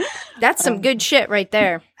 That's some good shit right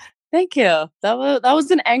there. Thank you. That was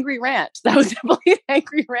an angry rant. That was definitely an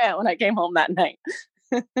angry rant when I came home that night.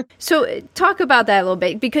 So talk about that a little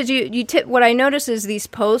bit, because what I notice is these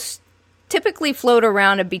posts typically float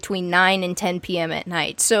around at between 9 and 10 p.m. at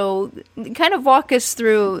night. So kind of walk us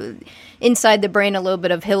through inside the brain a little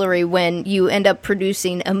bit of Hillary when you end up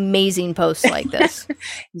producing amazing posts like this.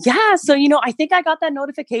 Yeah. So, I think I got that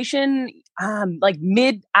notification like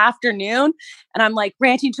mid-afternoon, and I'm like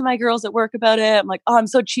ranting to my girls at work about it. I'm like, oh, I'm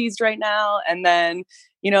so cheesed right now. And then,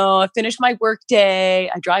 I finish my work day,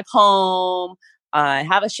 I drive home, I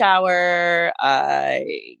have a shower, I,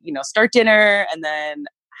 start dinner, and then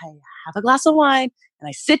I have a glass of wine and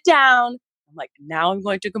I sit down. I'm like, now I'm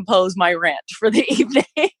going to compose my rant for the evening.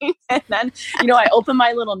 And then, I open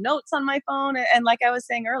my little notes on my phone. And like I was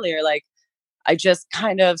saying earlier, like I just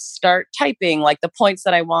kind of start typing like the points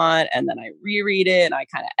that I want. And then I reread it and I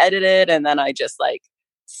kind of edit it. And then I just like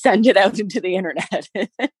send it out into the internet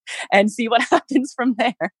and see what happens from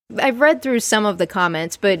there. I've read through some of the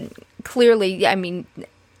comments, but clearly, I mean,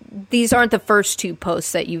 these aren't the first two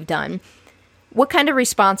posts that you've done. What kind of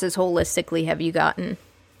responses holistically have you gotten?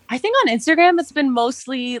 I think on Instagram, it's been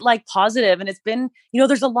mostly like positive, and it's been,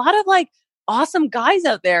 there's a lot of like awesome guys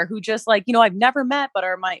out there who just like, I've never met, but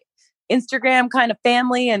are my Instagram kind of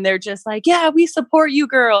family. And they're just like, yeah, we support you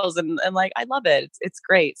girls. And like, I love it. It's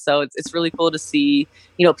great. So it's really cool to see,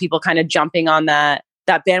 people kind of jumping on that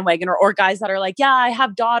bandwagon or guys that are like, yeah, I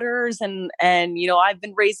have daughters and, I've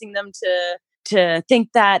been raising them to think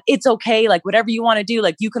that it's okay, like whatever you want to do,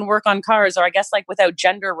 like you can work on cars, or I guess like without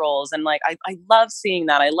gender roles. And like, I love seeing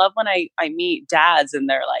that. I love when I meet dads and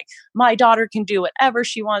they're like, my daughter can do whatever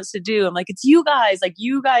she wants to do. I'm like, it's you guys, like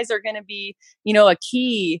you guys are going to be,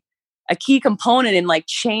 a key component in like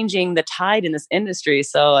changing the tide in this industry.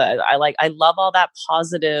 So I love all that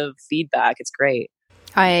positive feedback. It's great.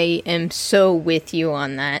 I am so with you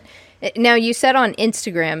on that. Now, you said on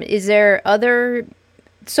Instagram, is there other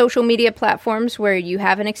social media platforms where you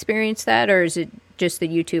haven't experienced that, or is it just the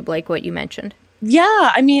YouTube like what you mentioned?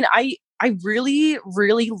 Yeah, I mean, I really,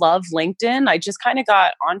 really love LinkedIn. I just kind of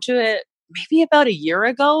got onto it maybe about a year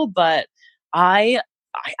ago, but I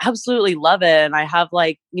absolutely love it. And I have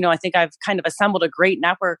like, I think I've kind of assembled a great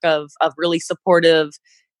network of really supportive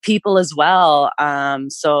people as well.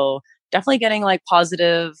 So definitely getting like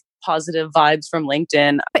positive vibes from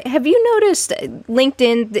LinkedIn. But have you noticed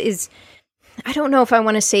LinkedIn is, I don't know if I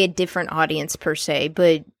want to say a different audience per se,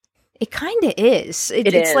 but it kind of is.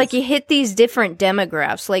 It's like you hit these different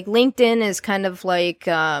demographics. Like LinkedIn is kind of like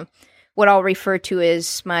what I'll refer to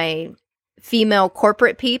as my female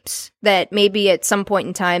corporate peeps that maybe at some point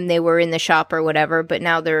in time they were in the shop or whatever, but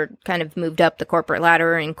now they're kind of moved up the corporate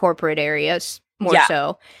ladder in corporate areas more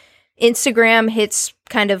so. Instagram hits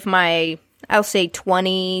kind of my, I'll say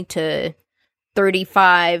 20 to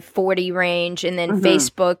 35, 40 range. And then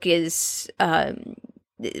Facebook is a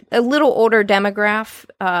little older demographic,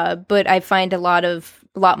 but I find a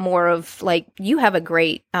lot more of like, you have a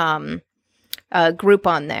great group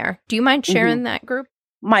on there. Do you mind sharing that group?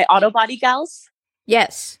 My Auto Body Gals?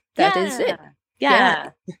 Yes, that is it.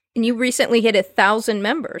 Yeah. And you recently hit 1,000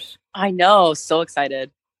 members. I know. So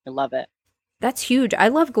excited. I love it. That's huge. I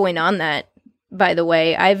love going on that, by the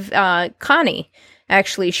way. Connie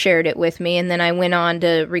actually shared it with me, and then I went on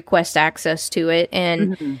to request access to it.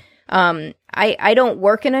 And I don't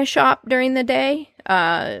work in a shop during the day,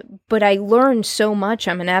 but I learn so much.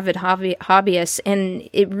 I'm an avid hobbyist, and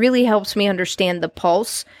it really helps me understand the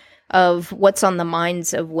pulse of what's on the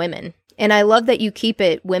minds of women. And I love that you keep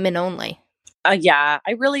it women only. Yeah,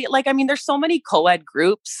 I really like, I mean, there's so many co-ed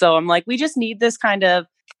groups. So I'm like, we just need this kind of,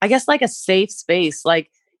 I guess, like a safe space. Like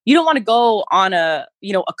you don't want to go on a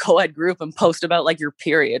co-ed group and post about like your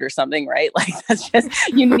period or something, right? Like that's just,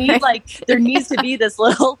 you need like, there needs to be this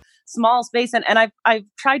little small space. And I've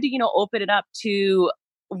tried to, open it up to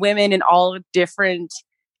women in all different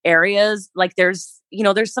areas. Like there's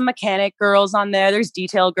some mechanic girls on there, there's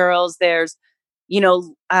detail girls, there's,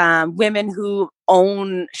 women who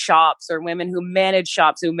own shops or women who manage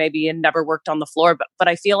shops who maybe had never worked on the floor. But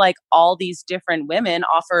I feel like all these different women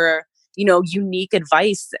offer, unique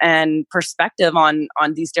advice and perspective on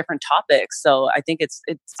these different topics. So I think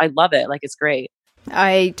I love it. Like, it's great.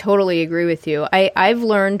 I totally agree with you. I've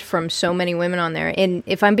learned from so many women on there. And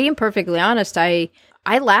if I'm being perfectly honest, I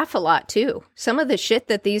laugh a lot too. Some of the shit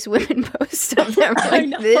that these women post on there, I'm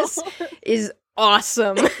like, this is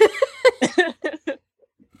awesome.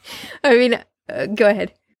 I mean, go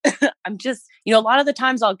ahead. I'm just, a lot of the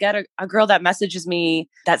times I'll get a girl that messages me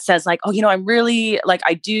that says like, oh, I'm really like,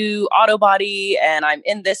 I do auto body and I'm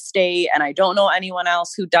in this state and I don't know anyone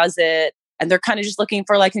else who does it. And they're kind of just looking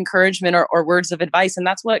for like encouragement or words of advice. And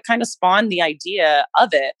that's what kind of spawned the idea of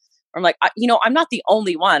it. I'm like, I'm not the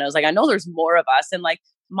only one. I was like, I know there's more of us. And like,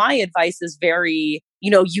 my advice is very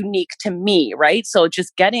unique to me, right? So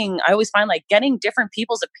I always find like getting different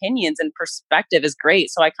people's opinions and perspective is great.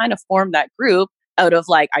 So I kind of formed that group out of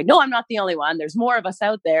like, I know I'm not the only one. There's more of us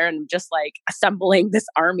out there, and just like assembling this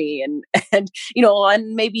army and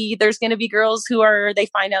maybe there's going to be girls they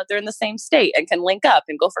find out they're in the same state and can link up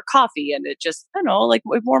and go for coffee. And it just, I don't know, like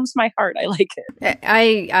it warms my heart. I like it.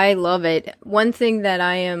 I love it. One thing that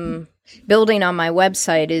I am building on my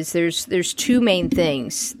website is there's two main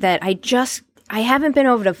things that I haven't been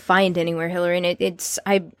able to find anywhere, Hillary.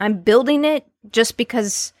 And I'm building it just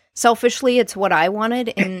because selfishly it's what I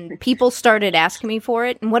wanted, and people started asking me for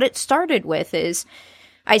it. And what it started with is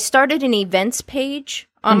I started an events page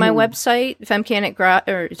on my website, Femcanic Garage,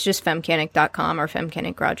 or it's just femcanic.com or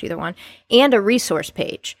Femcanic Garage, either one, and a resource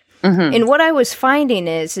page. And what I was finding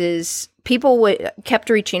is people kept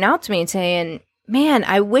reaching out to me and saying, man,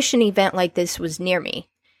 I wish an event like this was near me.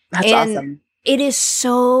 That's awesome. It is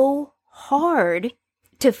so hard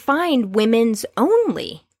to find women's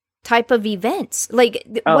only type of events. Like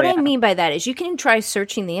I mean by that is you can try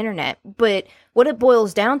searching the internet, but what it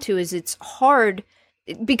boils down to is it's hard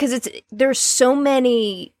because there's so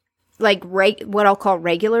many like what I'll call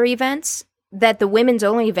regular events that the women's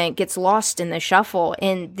only event gets lost in the shuffle,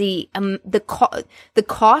 and the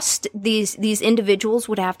cost these individuals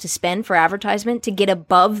would have to spend for advertisement to get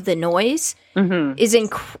above the noise is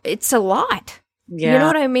it's a lot. Yeah. You know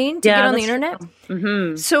what I mean? To get on the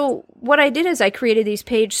internet. So what I did is I created these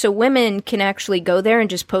pages so women can actually go there and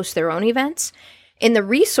just post their own events. In the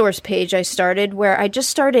resource page I started, where I just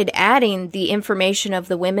started adding the information of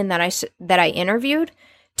the women that I interviewed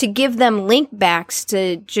to give them link backs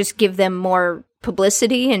to just give them more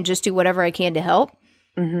publicity and just do whatever I can to help.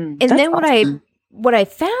 And That's then awesome. what I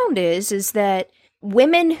found is that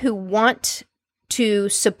women who want to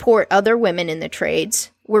support other women in the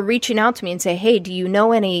trades were reaching out to me and say, hey, do you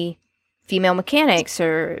know any female mechanics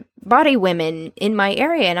or body women in my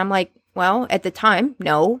area? And I'm like, well, at the time,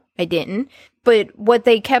 no, I didn't. But what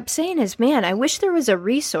they kept saying is, man, I wish there was a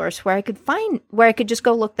resource where I could just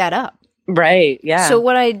go look that up. Right. Yeah. So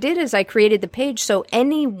what I did is I created the page so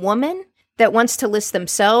any woman that wants to list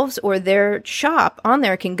themselves or their shop on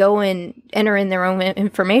there can go and enter in their own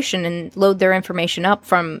information and load their information up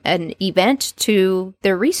from an event to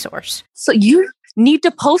their resource. So you need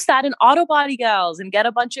to post that in Auto Body Gals and get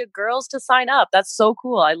a bunch of girls to sign up. That's so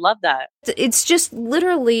cool. I love that. It's just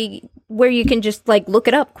literally where you can just like look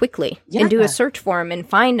it up quickly and do a search for them and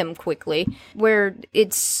find them quickly, where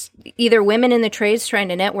it's either women in the trades trying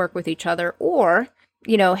to network with each other or,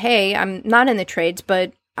 hey, I'm not in the trades,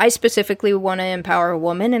 but I specifically want to empower a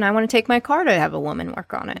woman and I want to take my car to have a woman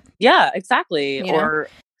work on it. Yeah, exactly. Or,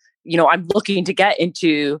 I'm looking to get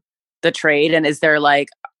into the trade, and is there like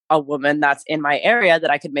a woman that's in my area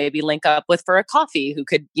that I could maybe link up with for a coffee who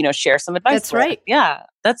could, share some advice. That's right. Yeah,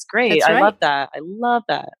 that's great. That's right. Love that. I love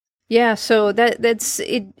that. Yeah, so that's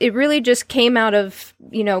it. It really just came out of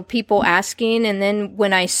people asking, and then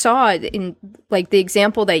when I saw it in like the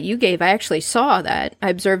example that you gave, I actually saw that. I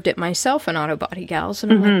observed it myself in Auto Body Gals,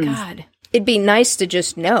 and I'm like, God, it'd be nice to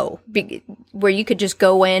just know where you could just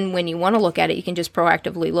go in when you want to look at it. You can just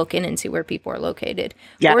proactively look in and see where people are located,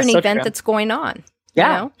 or an event that's going on.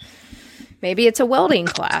 Yeah, maybe it's a welding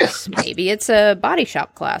class, maybe it's a body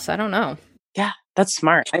shop class. I don't know. Yeah, that's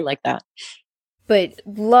smart. I like that. But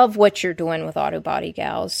love what you're doing with Auto Body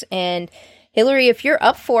Gals. And Hillary, if you're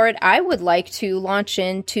up for it, I would like to launch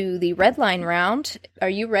into the red line round. Are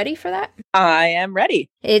you ready for that? I am ready.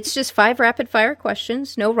 It's just 5 rapid fire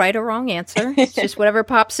questions. No right or wrong answer. It's just whatever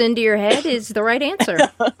pops into your head is the right answer.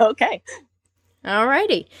 Okay. All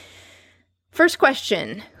righty. First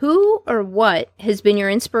question. Who or what has been your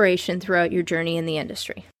inspiration throughout your journey in the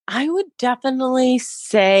industry? I would definitely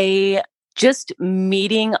say just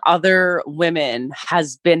meeting other women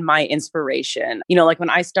has been my inspiration. Like when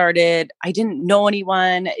I started, I didn't know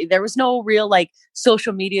anyone. There was no real like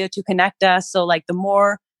social media to connect us. So like the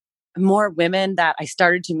more women that I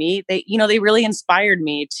started to meet, they really inspired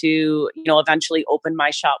me to, eventually open my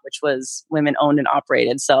shop, which was women owned and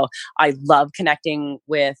operated. So I love connecting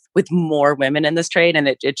with more women in this trade. And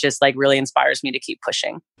it just like really inspires me to keep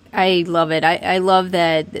pushing. I love it. I love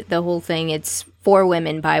that the whole thing, it's for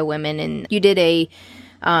women by women. And you did a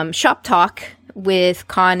shop talk with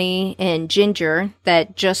Connie and Ginger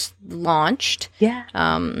that just launched. Yeah.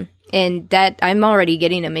 And that I'm already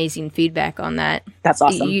getting amazing feedback on that. That's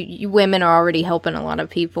awesome. You women are already helping a lot of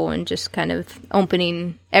people and just kind of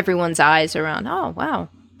opening everyone's eyes around, oh, wow.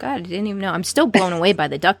 God, I didn't even know. I'm still blown away by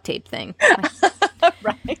the duct tape thing.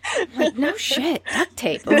 Right. Like, no shit, duct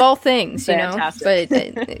tape of all things, you know.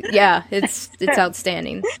 Fantastic. But yeah, it's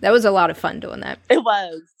outstanding. That was a lot of fun doing that. It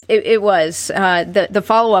was. It was. The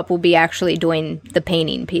follow up will be actually doing the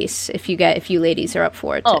painting piece. If you ladies are up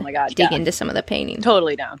for it. Oh my god, dig into some of the painting.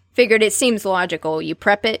 Totally down. Figured it seems logical. You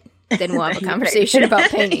prep it, then we'll have a conversation about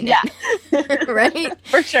painting. Yeah, it. Right.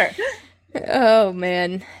 For sure. Oh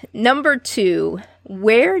man. Number 2.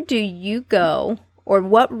 Where do you go? Or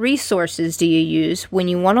what resources do you use when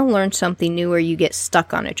you want to learn something new or you get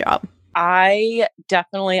stuck on a job? I'm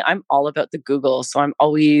all about the Google. So I'm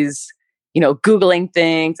always, Googling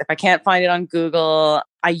things. If I can't find it on Google,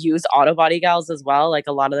 I use Auto Body Gals as well. Like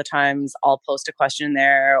a lot of the times I'll post a question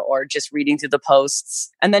there or just reading through the posts.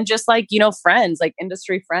 And then just like, friends, like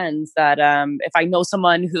industry friends that if I know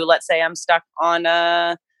someone who, let's say I'm stuck on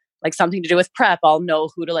like something to do with prep, I'll know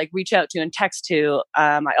who to like reach out to and text to.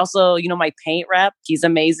 I also, my paint rep, he's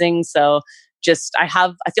amazing. So I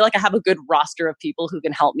feel like I have a good roster of people who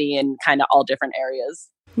can help me in kind of all different areas.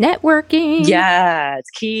 Networking. Yeah,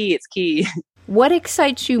 it's key. It's key. What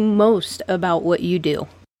excites you most about what you do?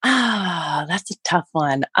 That's a tough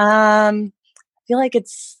one. I feel like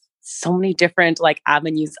it's so many different like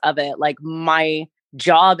avenues of it. Like my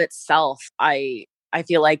job itself, I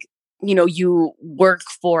feel like you work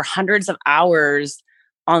for hundreds of hours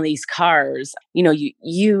on these cars.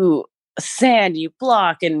 You sand, you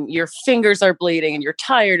block, and your fingers are bleeding and you're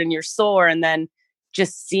tired and you're sore. And then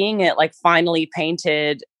just seeing it like finally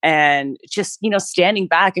painted and just, standing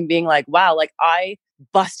back and being like, wow, like I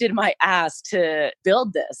busted my ass to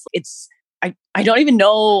build this. I don't even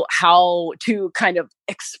know how to kind of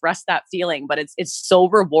express that feeling, but it's so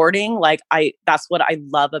rewarding. Like that's what I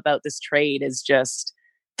love about this trade is just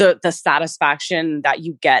the satisfaction that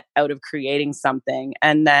you get out of creating something.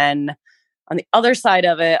 And then on the other side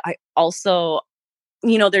of it, I also,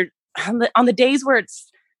 there on the days where it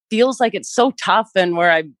feels like it's so tough and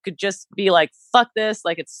where I could just be like, fuck this,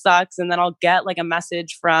 like it sucks. And then I'll get like a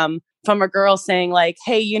message from a girl saying like,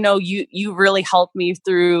 hey, you really helped me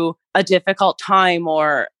through a difficult time,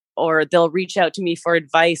 or they'll reach out to me for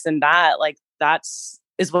advice. And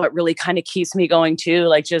is what really kind of keeps me going too.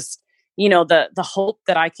 Like just, the hope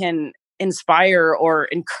that I can inspire or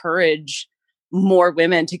encourage more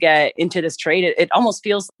women to get into this trade. It almost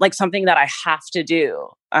feels like something that I have to do.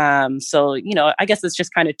 So, I guess it's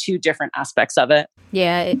just kind of two different aspects of it.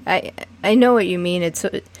 Yeah, I know what you mean.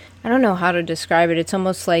 I don't know how to describe it. It's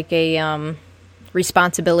almost like a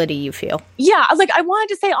responsibility you feel. Yeah, like I wanted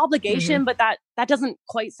to say obligation, but that doesn't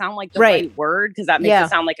quite sound like the right word because that makes it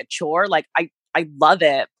sound like a chore. Like I love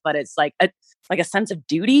it, but it's like a sense of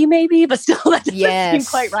duty maybe, but still that doesn't seem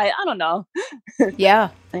quite right. I don't know.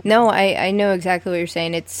 Yeah. No, I know exactly what you're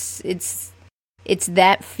saying. It's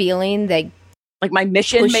that feeling that like my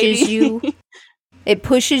mission pushes maybe. you. It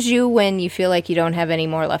pushes you when you feel like you don't have any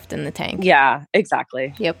more left in the tank. Yeah,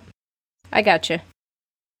 exactly. Yep. I gotcha.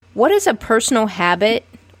 What is a personal habit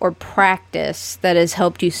or practice that has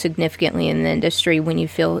helped you significantly in the industry when you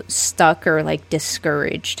feel stuck or like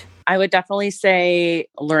discouraged? I would definitely say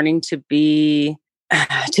learning to be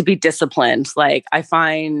disciplined. Like I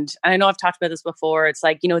find, and I know I've talked about this before, it's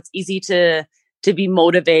like, it's easy to be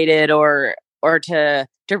motivated or to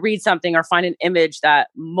read something or find an image that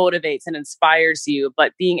motivates and inspires you,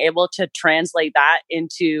 but being able to translate that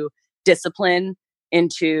into discipline,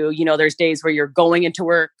 into, there's days where you're going into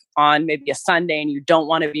work on maybe a Sunday and you don't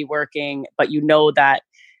want to be working, but that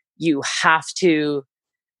you have to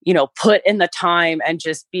put in the time and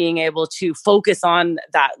just being able to focus on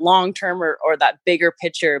that long term or that bigger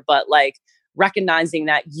picture, but like recognizing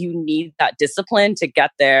that you need that discipline to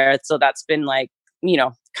get there. So that's been like,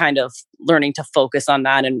 kind of learning to focus on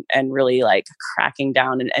that and really like cracking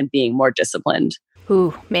down and being more disciplined.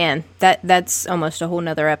 Ooh, man, that's almost a whole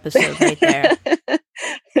nother episode right there.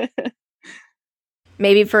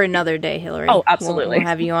 Maybe for another day, Hillary. Oh, absolutely. We'll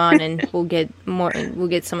have you on and we'll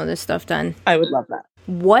get some of this stuff done. I would love that.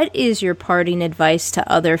 What is your parting advice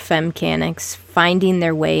to other femcanics finding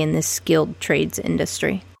their way in this skilled trades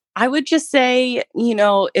industry? I would just say,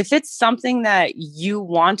 if it's something that you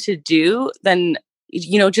want to do, then,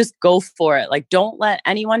 just go for it. Like, don't let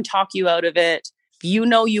anyone talk you out of it. If you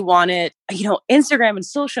want it, Instagram and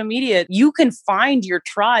social media, you can find your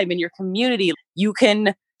tribe and your community. You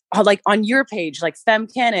can, like on your page, like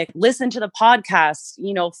Femcanic, listen to the podcast,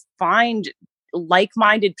 find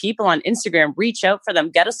like-minded people on Instagram, reach out for them,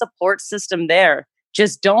 get a support system there.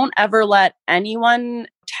 Just don't ever let anyone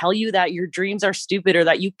tell you that your dreams are stupid or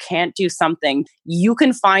that you can't do something, you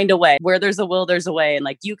can find a way. Where there's a will, there's a way. And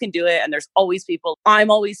like, you can do it. And there's always people. I'm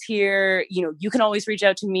always here. You know, you can always reach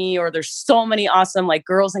out to me, or there's so many awesome like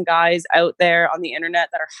girls and guys out there on the internet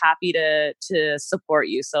that are happy to support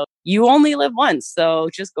you. So you only live once. So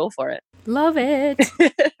just go for it. Love it.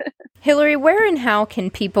 Hillary, where and how can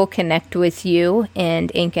people connect with you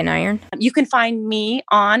and Ink and Iron? You can find me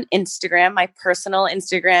on Instagram. My personal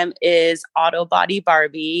Instagram is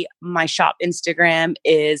AutoBodyBarbie. My shop Instagram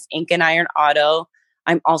is Ink and Iron Auto.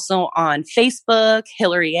 I'm also on Facebook,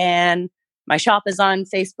 Hillary Ann. My shop is on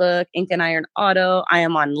Facebook, Ink and Iron Auto. I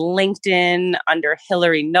am on LinkedIn under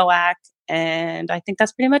Hillary Nowak. And I think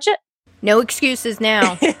that's pretty much it. No excuses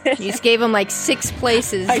now. You just gave them like 6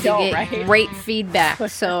 places to get great feedback,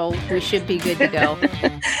 so we should be good to go.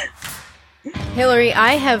 Hillary,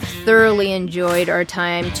 I have thoroughly enjoyed our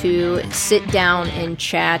time to sit down and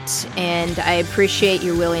chat, and I appreciate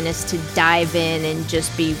your willingness to dive in and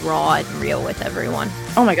just be raw and real with everyone.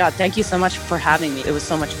 Oh my God, thank you so much for having me. It was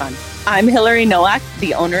so much fun. I'm Hillary Nowak,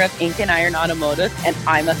 the owner of Ink and Iron Automotive, and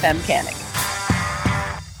I'm a Femcanic.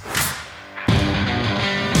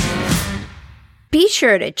 Be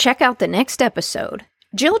sure to check out the next episode.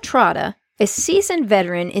 Jill Trotta, a seasoned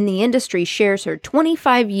veteran in the industry, shares her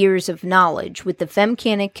 25 years of knowledge with the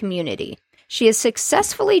Femcanic community. She has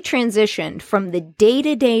successfully transitioned from the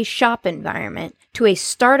day-to-day shop environment to a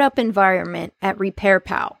startup environment at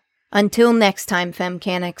RepairPal. Until next time,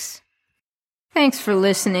 Femcanics. Thanks for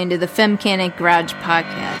listening to the Femcanic Garage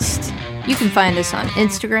Podcast. You can find us on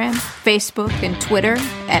Instagram, Facebook, and Twitter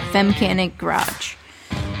at Femcanic Garage.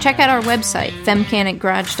 Check out our website,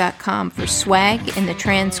 femcanicgarage.com, for swag and the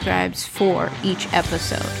transcribes for each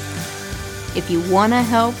episode. If you want to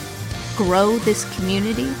help grow this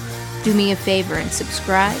community, do me a favor and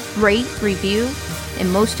subscribe, rate, review,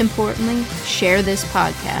 and most importantly, share this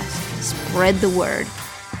podcast. Spread the word.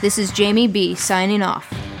 This is Jamie B. signing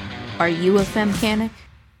off. Are you a Femcanic?